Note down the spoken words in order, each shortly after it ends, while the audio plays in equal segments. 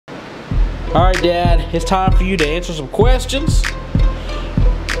Alright, Dad, it's time for you to answer some questions.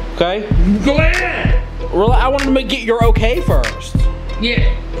 Okay? Go ahead! Well, I wanted to get your okay first.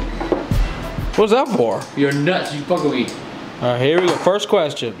 Yeah. What's that for? You're nuts, you fucking me. Alright, here we go. First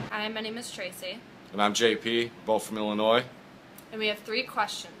question. Hi, my name is Tracy. And I'm JP, both from Illinois. And we have 3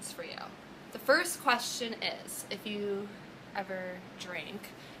 questions for you. The first question is, if you ever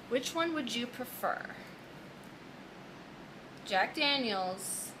drank, which one would you prefer? Jack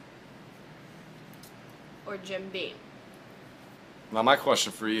Daniels or Jim Beam? Now my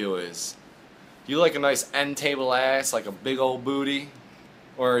question for you is, do you like a nice end table ass, like a big old booty?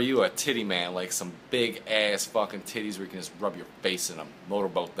 Or are you a titty man, like some big ass fucking titties where you can just rub your face in them,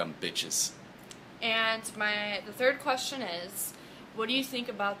 motorboat them bitches? And the third question is, what do you think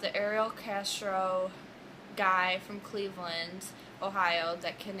about the Ariel Castro guy from Cleveland, Ohio,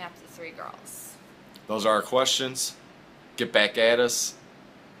 that kidnapped the 3 girls? Those are our questions. Get back at us.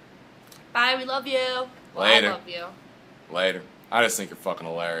 Bye, we love you. Well, Later. I love you. Later. I just think you're fucking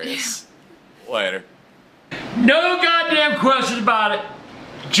hilarious. Later. No goddamn questions about it.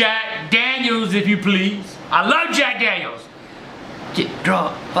 Jack Daniels, if you please. I love Jack Daniels. Get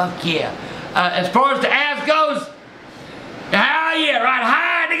drunk, fuck yeah. As far as the ass goes, hell yeah, right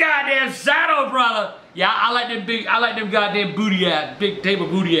high in the goddamn saddle, brother. Yeah, I like them goddamn booty ass, big table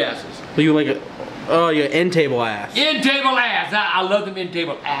booty asses. So you like a, oh, you got end table ass. End table ass. I love them end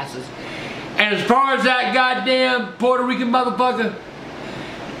table asses. And as far as that goddamn Puerto Rican motherfucker,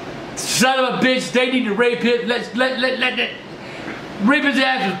 son of a bitch, they need to rape him. Rape his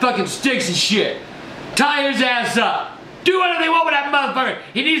ass with fucking sticks and shit. Tie his ass up. Do whatever they want with that motherfucker.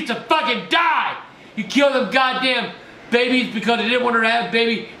 He needs to fucking die. You killed them goddamn babies because they didn't want her to have a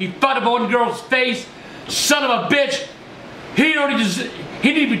baby. He fucked up one girl's face. Son of a bitch. He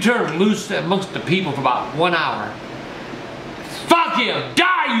need to be turned loose amongst the people for about 1 hour. Fuck him.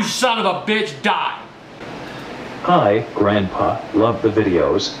 Die, you son of a bitch. Die. Hi, Grandpa. Love the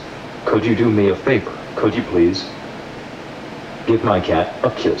videos. Could you do me a favor? Could you please? Give my cat a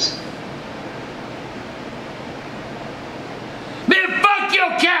kiss. Man, fuck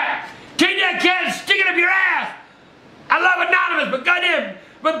your cat! Take that cat and stick it up your ass! I love Anonymous, but goddamn,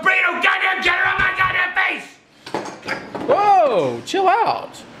 but bring no goddamn cat around my goddamn face! Whoa, chill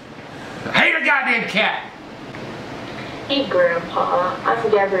out. I hate a goddamn cat! Hey Grandpa, I'm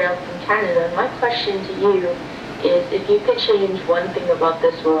Gabrielle from Canada. My question to you is, if you could change one thing about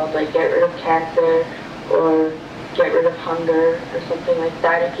this world, like get rid of cancer or get rid of hunger or something like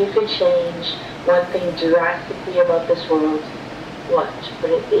that, if you could change one thing drastically about this world, what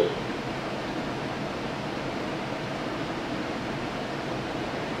would it be?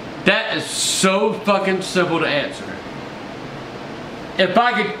 That is so fucking simple to answer. If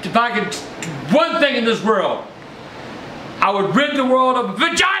I could, one thing in this world, I would rid the world of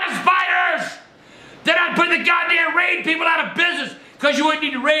vagina spiders! Then I'd put the goddamn raid people out of business, because you wouldn't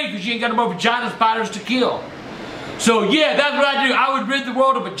need to raid because you ain't got no more vagina spiders to kill. So yeah, that's what I do. I would rid the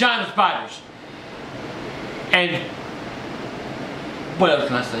world of vagina spiders. And what else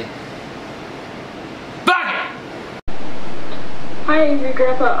can I say? Fuck it! Hi, Angry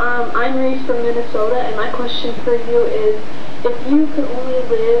Grandpa. I'm Reese from Minnesota, and my question for you is, if you could only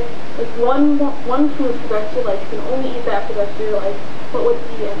live like one food for the rest of your life, you can only eat that for the rest of your life, what would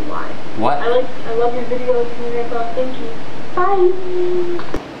it be and why? What? I love your videos, Angry Grandpa. Thank you.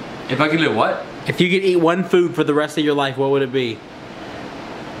 Bye. If I could live what? If you could eat one food for the rest of your life, what would it be?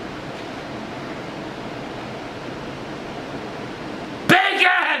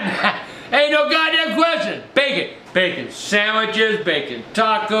 Bacon! Ain't no goddamn question. Bacon. Bacon sandwiches, bacon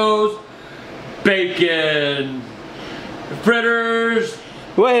tacos, bacon fritters.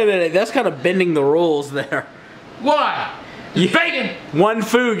 Wait a minute, that's kind of bending the rules there. Why? Bacon! One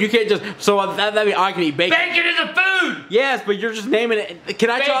food, you can't just, so that means I can eat bacon. Bacon is a food! Yes, but you're just naming it. Can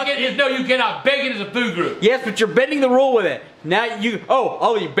I talk? Bacon is, no you cannot. Bacon is a food group. Yes, but you're bending the rule with it. Now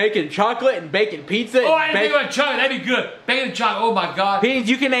I'll eat bacon chocolate and bacon pizza. Oh, I didn't think about chocolate, that'd be good. Bacon and chocolate, oh my god. Pete,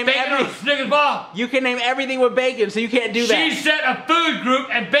 you can name bacon everything. Snickers bar. You can name everything with bacon, so you can't do that. She said a food group,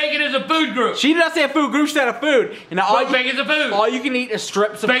 and bacon is a food group. She did not say a food group, she said a food. And now bacon's a food. All you can eat is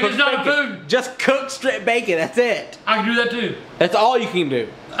strips of Bacon's cooked not bacon. a food. Just cooked strip bacon, that's it. I can do that too. That's all you can do.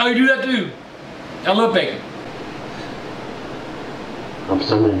 I can do that too. I love bacon. I'm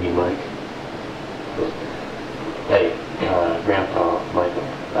summoning you, Mike. Hey, Grandpa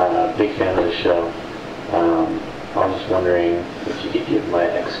Michael. Big fan of the show. I was just wondering if you could give my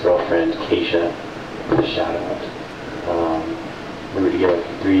ex-girlfriend, Keisha, a shout out. We were together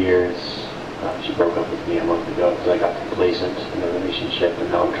for 3 years. She broke up with me a month ago because I got complacent in the relationship,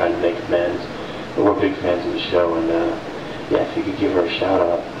 and now I'm trying to make amends. But we're big fans of the show, and yeah, if you could give her a shout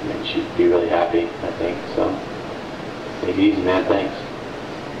out, I mean, she'd be really easy, man. Thanks.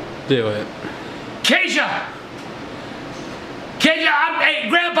 Do it. Keisha! Keisha, hey,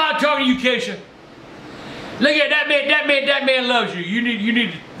 Grandpa talking to you, Keisha. Look at that man. That man loves you. You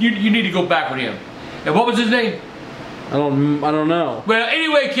need to go back with him. And what was his name? I don't know. Well,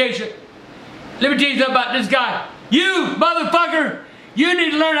 anyway, Keisha, let me tell you something about this guy. You motherfucker, you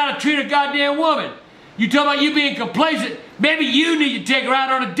need to learn how to treat a goddamn woman. You talking about you being complacent? Maybe you need to take her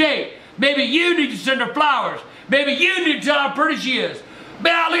out on a date. Maybe you need to send her flowers. Maybe you need to tell her how pretty she is.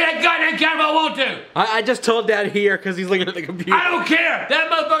 Man, I'll look at that goddamn camera if I want to. I just told Dad here because he's looking at the computer. I don't care.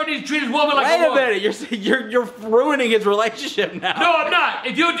 That motherfucker needs to treat his woman like a woman. Wait a minute, you're ruining his relationship now. No, I'm not.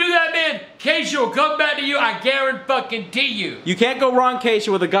 If you do that, man, Keisha will come back to you. I guarantee you. You can't go wrong,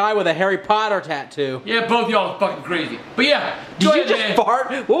 Keisha, with a guy with a Harry Potter tattoo. Yeah, both y'all are fucking crazy. But yeah, Did you just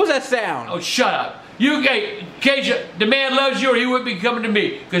fart? What was that sound? Oh, shut up. Hey, Keisha, the man loves you or he wouldn't be coming to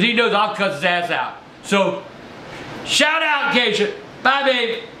me because he knows I'll cuss his ass out. So, shout out, Keisha. Bye,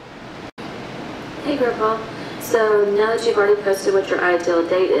 babe. Hey, Grandpa. So, now that you've already posted what your ideal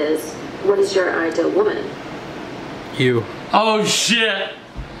date is, what is your ideal woman? You. Oh, shit.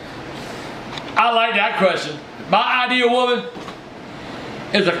 I like that question. My ideal woman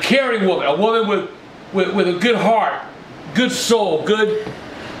is a caring woman. A woman with a good heart, good soul, good...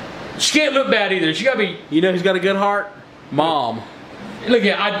 She can't look bad either. She gotta be... You know who's got a good heart? Mom. Look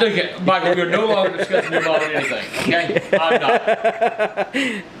at Michael, we're no longer discussing your mom or anything, okay? I'm not.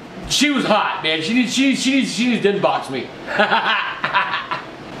 She was hot, man. She needs to inbox me.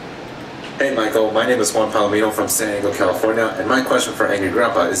 Hey Michael, my name is Juan Palomino from San Diego, California, and my question for Angry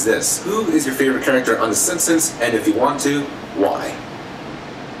Grandpa is this. Who is your favorite character on The Simpsons, and if you want to, why?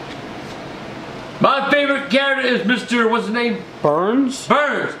 My favorite character is Mr. what's his name? Burns?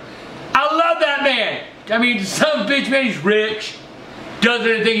 Burns. I love that man. I mean, some bitch, man, he's rich, does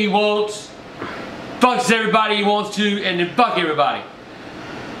anything he wants, fucks everybody he wants to, and then fuck everybody.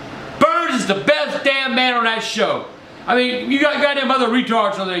 Burns is the best damn man on that show. I mean, you got goddamn other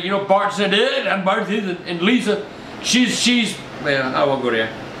retards on there. You know, Bart said it, and Bart and Lisa. She's, man, I won't go there.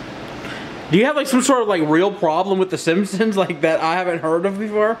 Do you have like some sort of like real problem with The Simpsons like that I haven't heard of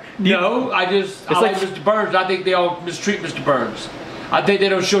before? No, I like Mr. Burns. I think they all mistreat Mr. Burns. I think they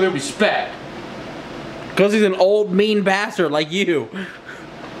don't show him respect. Because he's an old mean bastard like you.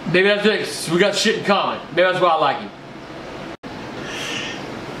 Maybe that's it. We got shit in common. Maybe that's why I like him.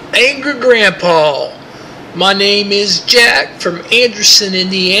 Angry Grandpa. My name is Jack from Anderson,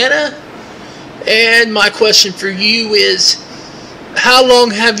 Indiana. And my question for you is, how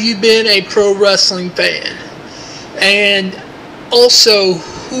long have you been a pro wrestling fan? And also,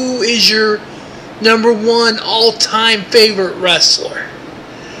 who is your #1 all-time favorite wrestler?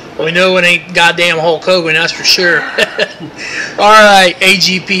 We know it ain't goddamn Hulk Hogan, that's for sure. Alright,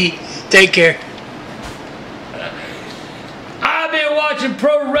 AGP, take care. I've been watching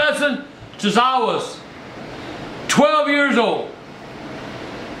pro wrestling since I was 12 years old.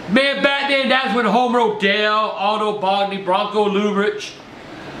 Man, back then, that's when Homer O'Dell, Otto Bogney, Bronco Lubrich,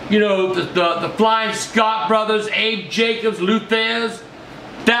 you know, the Flying Scott brothers, Abe Jacobs, Luthez,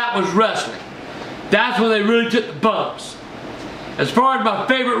 that was wrestling. That's when they really took the bumps. As far as my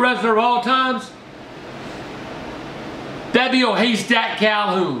favorite wrestler of all times, that'd be old Haystack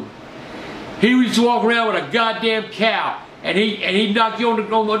Calhoun. He used to walk around with a goddamn cow, and he'd knock you on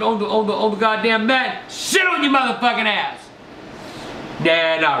the goddamn mat, sit on your motherfucking ass.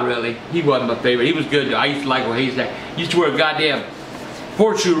 Nah, not really. He wasn't my favorite. He was good though. I used to like old Haystack. He used to wear a goddamn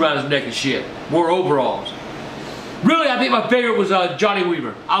horseshoe around his neck and shit. Wore overalls. Really, I think my favorite was Johnny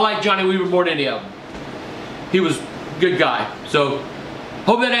Weaver. I like Johnny Weaver more than any of them. He was a good guy. So,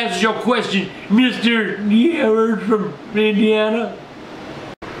 hope that answers your question, Mr. Yellard from Indiana.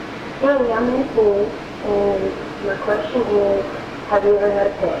 Hey, I'm Nicole, and my question is, have you ever had a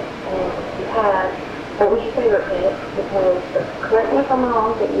pet? And if you have, what was your favorite pet? Because, correct me if I'm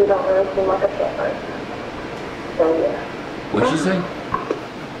wrong, but you don't really seem like a pet person. So, yeah. What'd you say?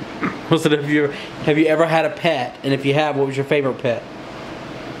 Was it have you ever had a pet? And if you have, what was your favorite pet?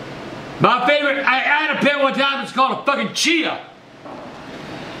 My favorite, I had a pet one time, it's called a fucking cheetah.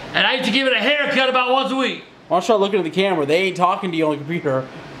 And I used to give it a haircut about once a week. Why don't you start looking at the camera? They ain't talking to you on the computer.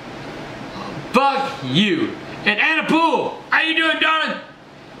 Fuck you. And Anna Poole, how you doing, darling?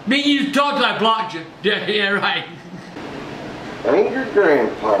 Me and you talked till I blocked you. Yeah, right. Angry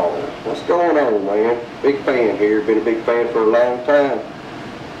Grandpa, what's going on, man? Big fan here, been a big fan for a long time.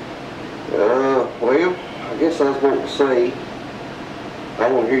 Well, I guess I was going to say,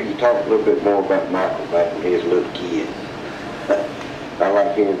 I want to hear you talk a little bit more about Michael back when he was a little kid. I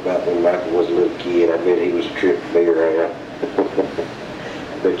like hearing about when Michael was a little kid. I bet he was a trip to be around.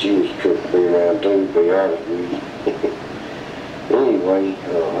 I bet you was a trip to be around too, to be honest with you. anyway,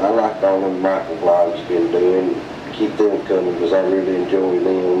 I like all them Michael vlogs you've been doing. Keep them coming because I really enjoy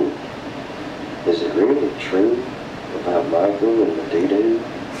them. Is it really true about Michael and the doo-doo?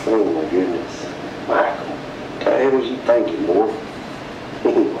 Oh my goodness. Michael, what the hell was you thinking, boy?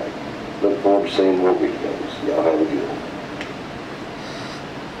 Anyway, look forward to seeing more videos. Y'all have a good one.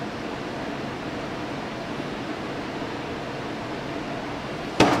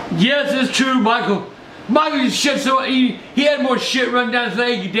 Yes, it's true, Michael. Michael shit so he had more shit run down his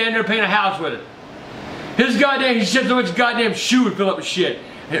leg, he damn near paint a house with it. His goddamn, he shit so much goddamn shoe would fill up with shit.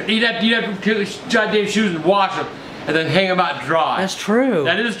 He'd have to kill his goddamn shoes and wash them and then hang them out dry. That's true.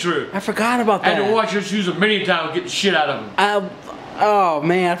 That is true. I forgot about that. I had to wash your shoes a million times and get the shit out of them. Oh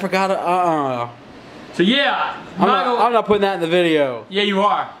man, I forgot. So yeah, Michael. I'm not putting that in the video. Yeah, you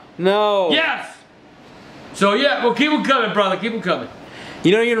are. No. Yes. So yeah, well keep them coming, brother. Keep them coming.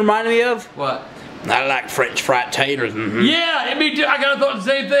 You know what you reminded me of? What? I like French fried taters. Yeah, and me too. I kind of thought the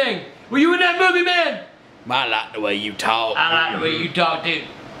same thing. Were you in that movie, man? I like the way you talk. I like the way you talk, dude.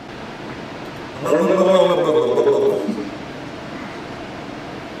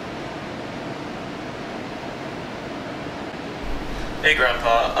 Hey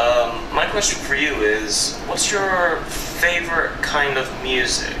Grandpa, my question for you is, what's your favorite kind of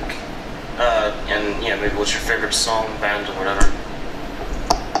music? And yeah, maybe what's your favorite song, band, or whatever?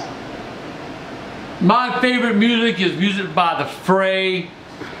 My favorite music is music by The Fray.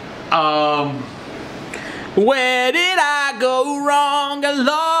 Where did I go wrong? I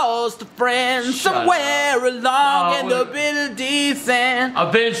lost a friend somewhere along in the middle descent.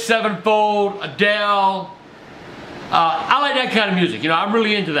 Avenged Sevenfold, Adele. I like that kind of music, you know, I'm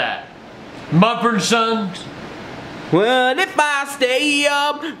really into that. Mumford & Sons. Well, if I stay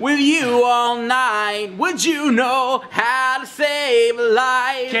up with you all night, would you know how to save a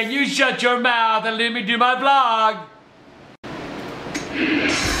life? Can you shut your mouth and let me do my vlog?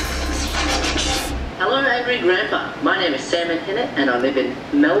 Hello Angry Grandpa, my name is Sam Hennett and I live in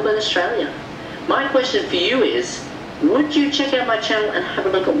Melbourne, Australia. My question for you is, would you check out my channel and have a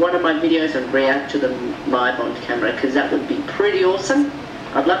look at one of my videos and react to them live on camera, because that would be pretty awesome.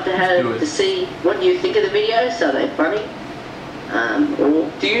 I'd love to see what you think of the videos. Are they funny? Or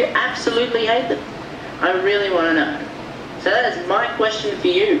do you absolutely hate them? I really want to know. So that is my question for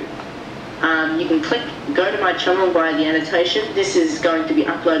you. You can go to my channel via the annotation. This is going to be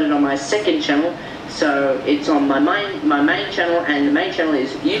uploaded on my second channel. So it's on my main channel, and the main channel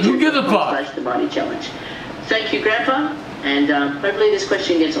is YouTube.com/The Mighty Challenge. Thank you, Grandpa, and hopefully this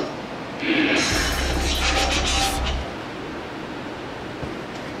question gets on.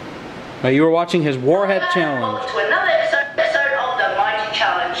 You were watching his Warhead Challenge. Welcome to another episode of The Mighty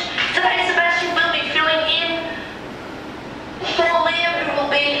Challenge. Today Sebastian will be filling in for Liam, who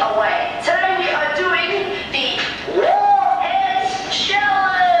will be away. Today we are doing the Warhead Challenge.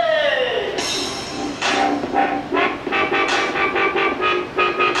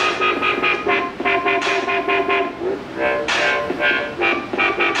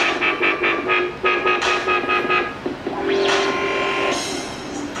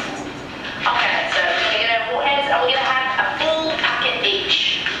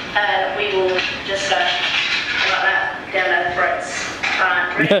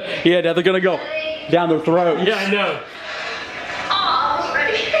 Yeah, now they're gonna go down their throat. Yeah, I know. Oh, I was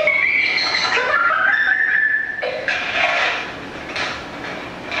ready.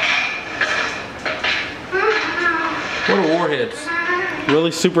 What are warheads?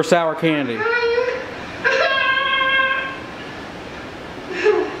 Really super sour candy.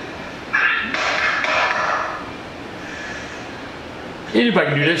 Anybody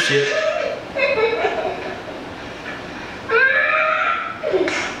can do this shit.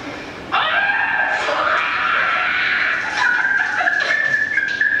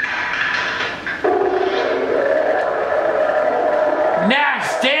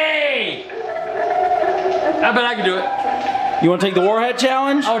 Nasty! I bet I can do it. You want to take the Warhead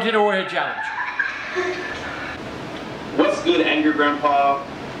Challenge? I want to take the Warhead Challenge. What's good, Angry Grandpa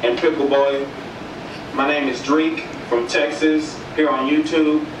and Pickle Boy? My name is Drake from Texas, here on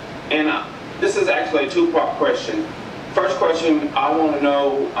YouTube, and this is actually a two-part question. First question, I want to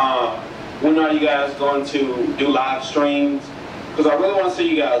know when are you guys going to do live streams? Because I really want to see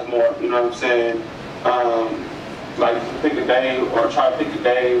you guys more, you know what I'm saying? Like pick a day, or try to pick a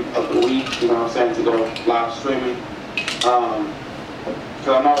day of the week, you know what I'm saying, to go live streaming. Because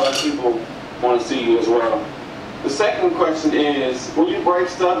I know other people want to see you as well. The second question is, when you break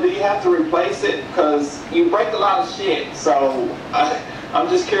stuff, do you have to replace it? Because you break a lot of shit, so I'm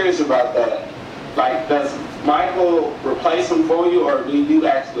just curious about that. Like, does Michael replace them for you, or do you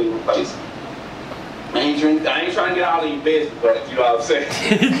actually replace them? And he ain't trying to get all of your business, but you know what I'm saying.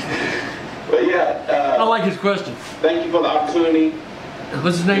 But yeah. I like his question. Thank you for the opportunity.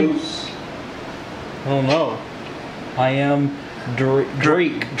 What's his name? I don't know. I am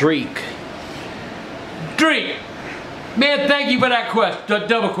Drake. Man, thank you for that question.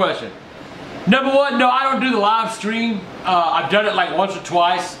 Double question. Number one, no, I don't do the live stream. I've done it like once or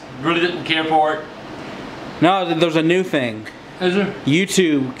twice. Really didn't care for it. No, there's a new thing. Is there?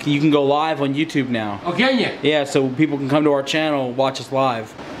 YouTube. You can go live on YouTube now. Oh, can you? Yeah, so people can come to our channel, watch us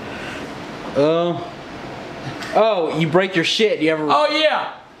live. Oh, you break your shit. You ever? Oh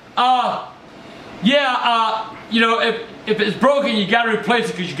yeah. You know, if it's broken, you got to replace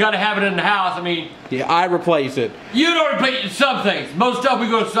it because you got to have it in the house. I mean. Yeah, I replace it. You don't replace some things. Most stuff we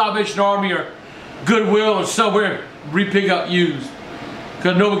go to Salvation Army or Goodwill or somewhere re-pick up used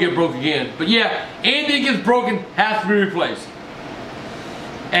because no one get broke again. But yeah, anything that gets broken has to be replaced.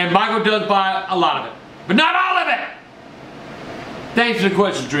 And Michael does buy a lot of it, but not all of it. Thanks for the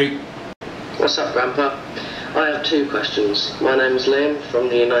question, Drake. What's up, Grandpa? I have two questions. My name's Liam from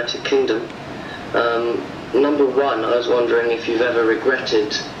the United Kingdom. Number one, I was wondering if you've ever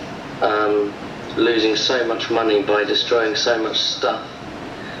regretted losing so much money by destroying so much stuff.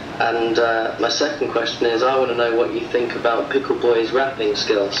 And my second question is, I want to know what you think about Pickle Boy's rapping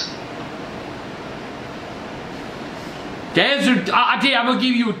skills. The answer, I tell you, I'm going to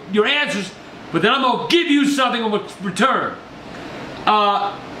give you your answers, but then I'm going to give you something in return.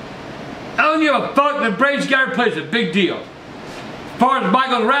 I don't give a fuck. The Braves got to replace it. Big deal. As far as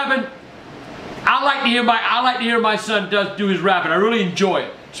Michael's rapping, I like to hear my son do his rapping. I really enjoy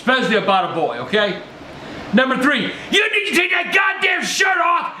it, especially about a boy. Okay. Number three, you need to take that goddamn shirt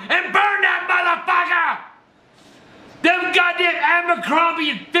off and burn that motherfucker. Them goddamn Abercrombie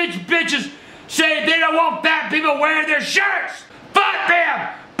and Fitch bitches say they don't want fat people wearing their shirts. Fuck them.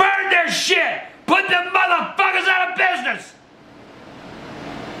 Burn their shit. Put them motherfuckers out of business.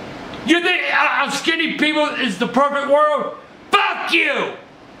 You think skinny people is the perfect world? Fuck you!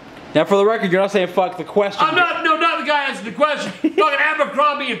 Now, for the record, you're not saying fuck the question. I'm not, no, not the guy answering the question. Fucking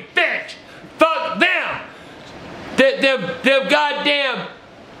Abercrombie and Fitch. Fuck them. They're goddamn,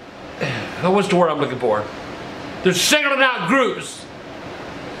 what's the word I'm looking for? They're singling out groups.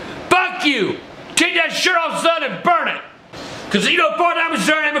 Fuck you. Take that shirt off, son, and burn it. Because you know, as far as I'm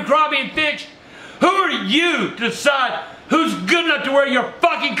concerned, Abercrombie and Fitch, who are you to decide who's good enough to wear your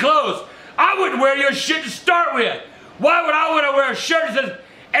fucking clothes? I wouldn't wear your shit to start with. Why would I want to wear a shirt that says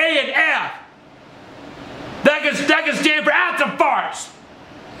A and F? That can stand for after farts.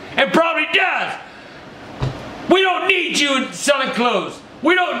 And probably does. We don't need you selling clothes.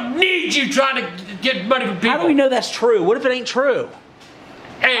 We don't need you trying to get money from people. How do we know that's true? What if it ain't true?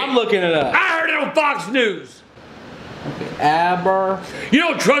 Hey, I'm looking it up. I heard it on Fox News. Okay, You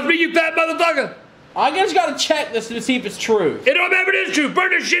don't trust me, you fat motherfucker? I just gotta check this to see if it's true. It don't matter if it is true.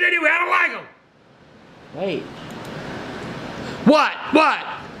 Burn this shit anyway. I don't like them. Wait. What?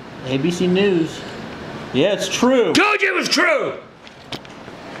 ABC News. Yeah, it's true. Told you it was true.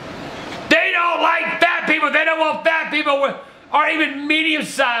 They don't like fat people. They don't want fat people or even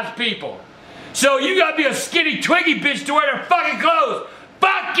medium-sized people. So you gotta be a skinny Twiggy bitch to wear their fucking clothes.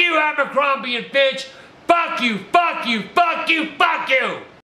 Fuck you, Abercrombie and Fitch. Fuck you, fuck you, fuck you, fuck you.